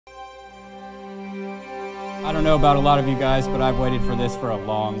I don't know about a lot of you guys, but I've waited for this for a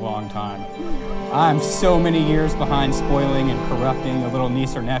long, long time. I'm so many years behind spoiling and corrupting a little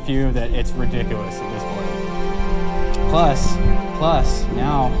niece or nephew that it's ridiculous at this point. Plus,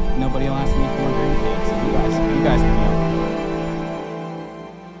 now nobody will ask me for more grandkids. You guys can know.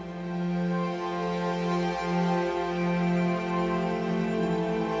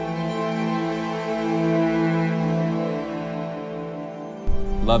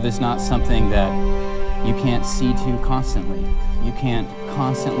 Love is not something that you can't see to constantly. You can't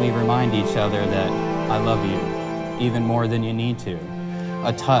constantly remind each other that I love you, even more than you need to.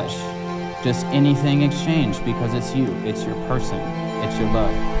 A touch, just anything exchanged because it's you, it's your person, it's your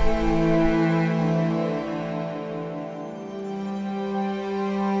love.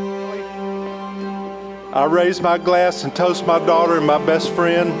 I raise my glass and toast my daughter and my best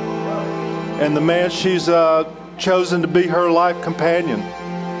friend and the man she's chosen to be her life companion.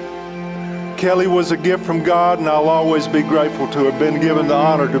 Kelli was a gift from God, and I'll always be grateful to have been given the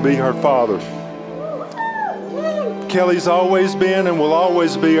honor to be her father. Kelli's always been and will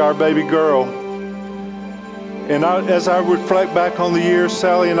always be our baby girl. And as I reflect back on the years,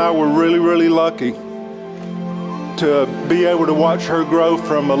 Sally and I were really, really lucky to be able to watch her grow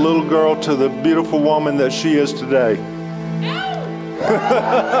from a little girl to the beautiful woman that she is today.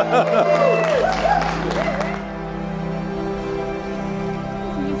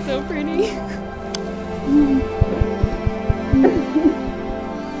 You're so pretty.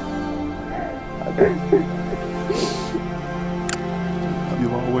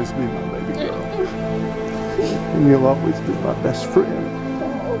 You'll always be my baby girl. And you'll always be my best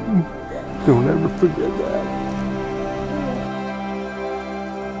friend. Don't ever forget that.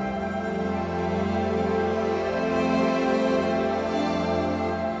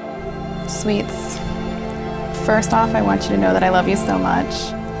 Sweets. First off, I want you to know that I love you so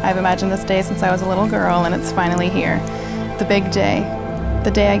much. I've imagined this day since I was a little girl, and it's finally here. The big day.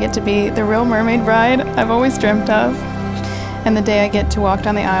 The day I get to be the real mermaid bride I've always dreamt of. And the day I get to walk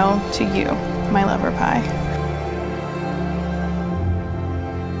down the aisle to you, my lover pie.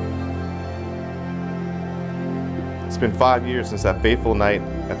 It's been 5 years since that fateful night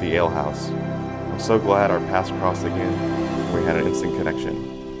at the ale house. I'm so glad our paths crossed again. We had an instant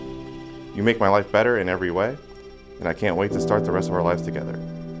connection. You make my life better in every way, and I can't wait to start the rest of our lives together.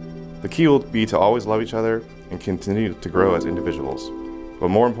 The key will be to always love each other and continue to grow as individuals, but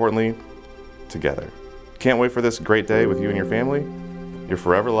more importantly, together. Can't wait for this great day with you and your family. Your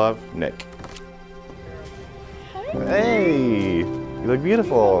forever love, Nick. Hey, you look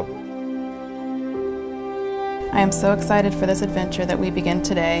beautiful. I am so excited for this adventure that we begin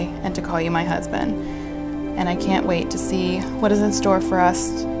today and to call you my husband. And I can't wait to see what is in store for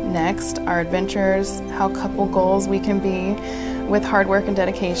us next, our adventures, how couple goals we can be with hard work and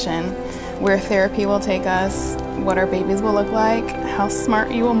dedication, where therapy will take us, what our babies will look like, how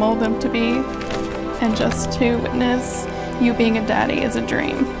smart you will mold them to be, and just to witness you being a daddy is a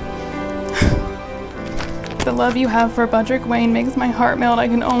dream. The love you have for Budrick Wayne makes my heart melt. I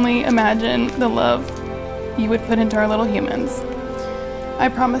can only imagine the love you would put into our little humans. I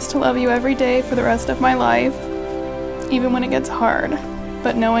promise to love you every day for the rest of my life, even when it gets hard.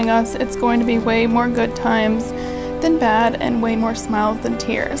 But knowing us, it's going to be way more good times than bad and way more smiles than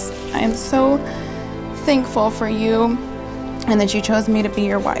tears. I am so thankful for you and that you chose me to be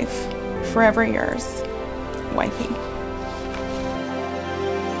your wife. Forever yours, Wifey.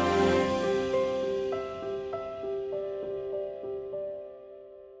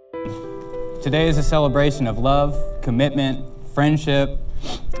 Today is a celebration of love, commitment, friendship,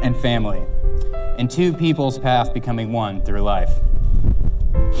 and family, and two people's path becoming one through life.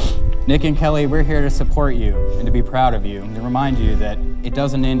 Nick and Kelli, we're here to support you and to be proud of you and to remind you that it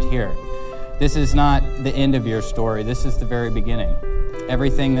doesn't end here. This is not the end of your story, this is the very beginning.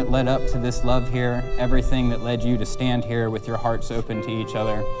 Everything that led up to this love here, everything that led you to stand here with your hearts open to each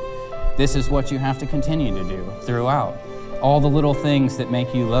other, this is what you have to continue to do throughout. All the little things that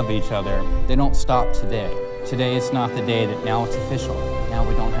make you love each other, they don't stop today. Today is not the day that now it's official. Now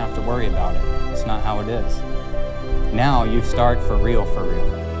we don't have to worry about it. It's not how it is. Now you start for real, for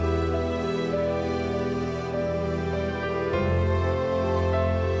real.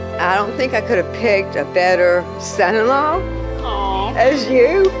 I don't think I could have picked a better son-in-law as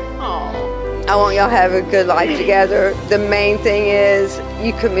you. Aww. I want y'all to have a good life together. The main thing is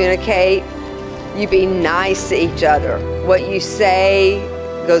you communicate, you be nice to each other. What you say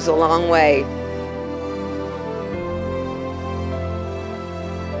goes a long way.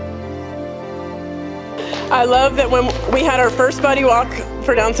 I love that when we had our first buddy walk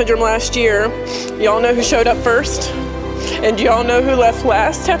for Down syndrome last year, y'all know who showed up first? And do y'all know who left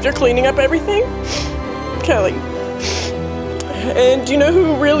last after cleaning up everything? Kelli. And do you know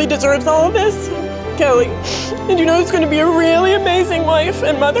who really deserves all of this? Kelli. And do you know who's going to be a really amazing wife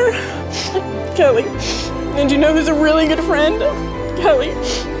and mother? Kelli. And do you know who's a really good friend? Kelli.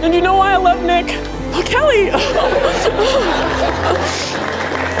 And do you know why I love Nick? Oh, Kelli.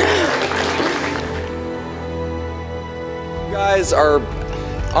 You guys are,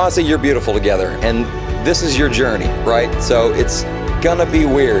 honestly, you're beautiful together, and this is your journey, right? So it's gonna be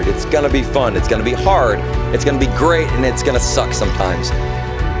weird, it's gonna be fun, it's gonna be hard, it's gonna be great, and it's gonna suck sometimes.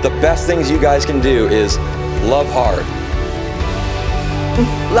 The best things you guys can do is love hard.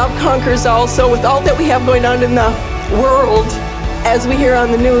 Love conquers all. So with all that we have going on in the world, as we hear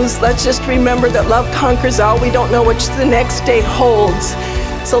on the news, let's just remember that love conquers all. We don't know what the next day holds.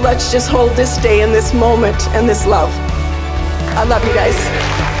 So let's just hold this day and this moment and this love. I love you guys.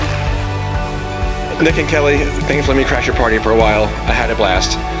 Nick and Kelli, thanks for letting me crash your party for a while. I had a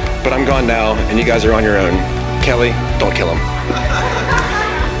blast. But I'm gone now, and you guys are on your own. Kelli, don't kill him.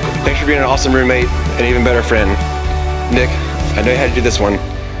 Thanks for being an awesome roommate and an even better friend. Nick, I know you had to do this one.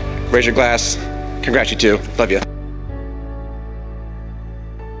 Raise your glass. Congrats, you two. Love you.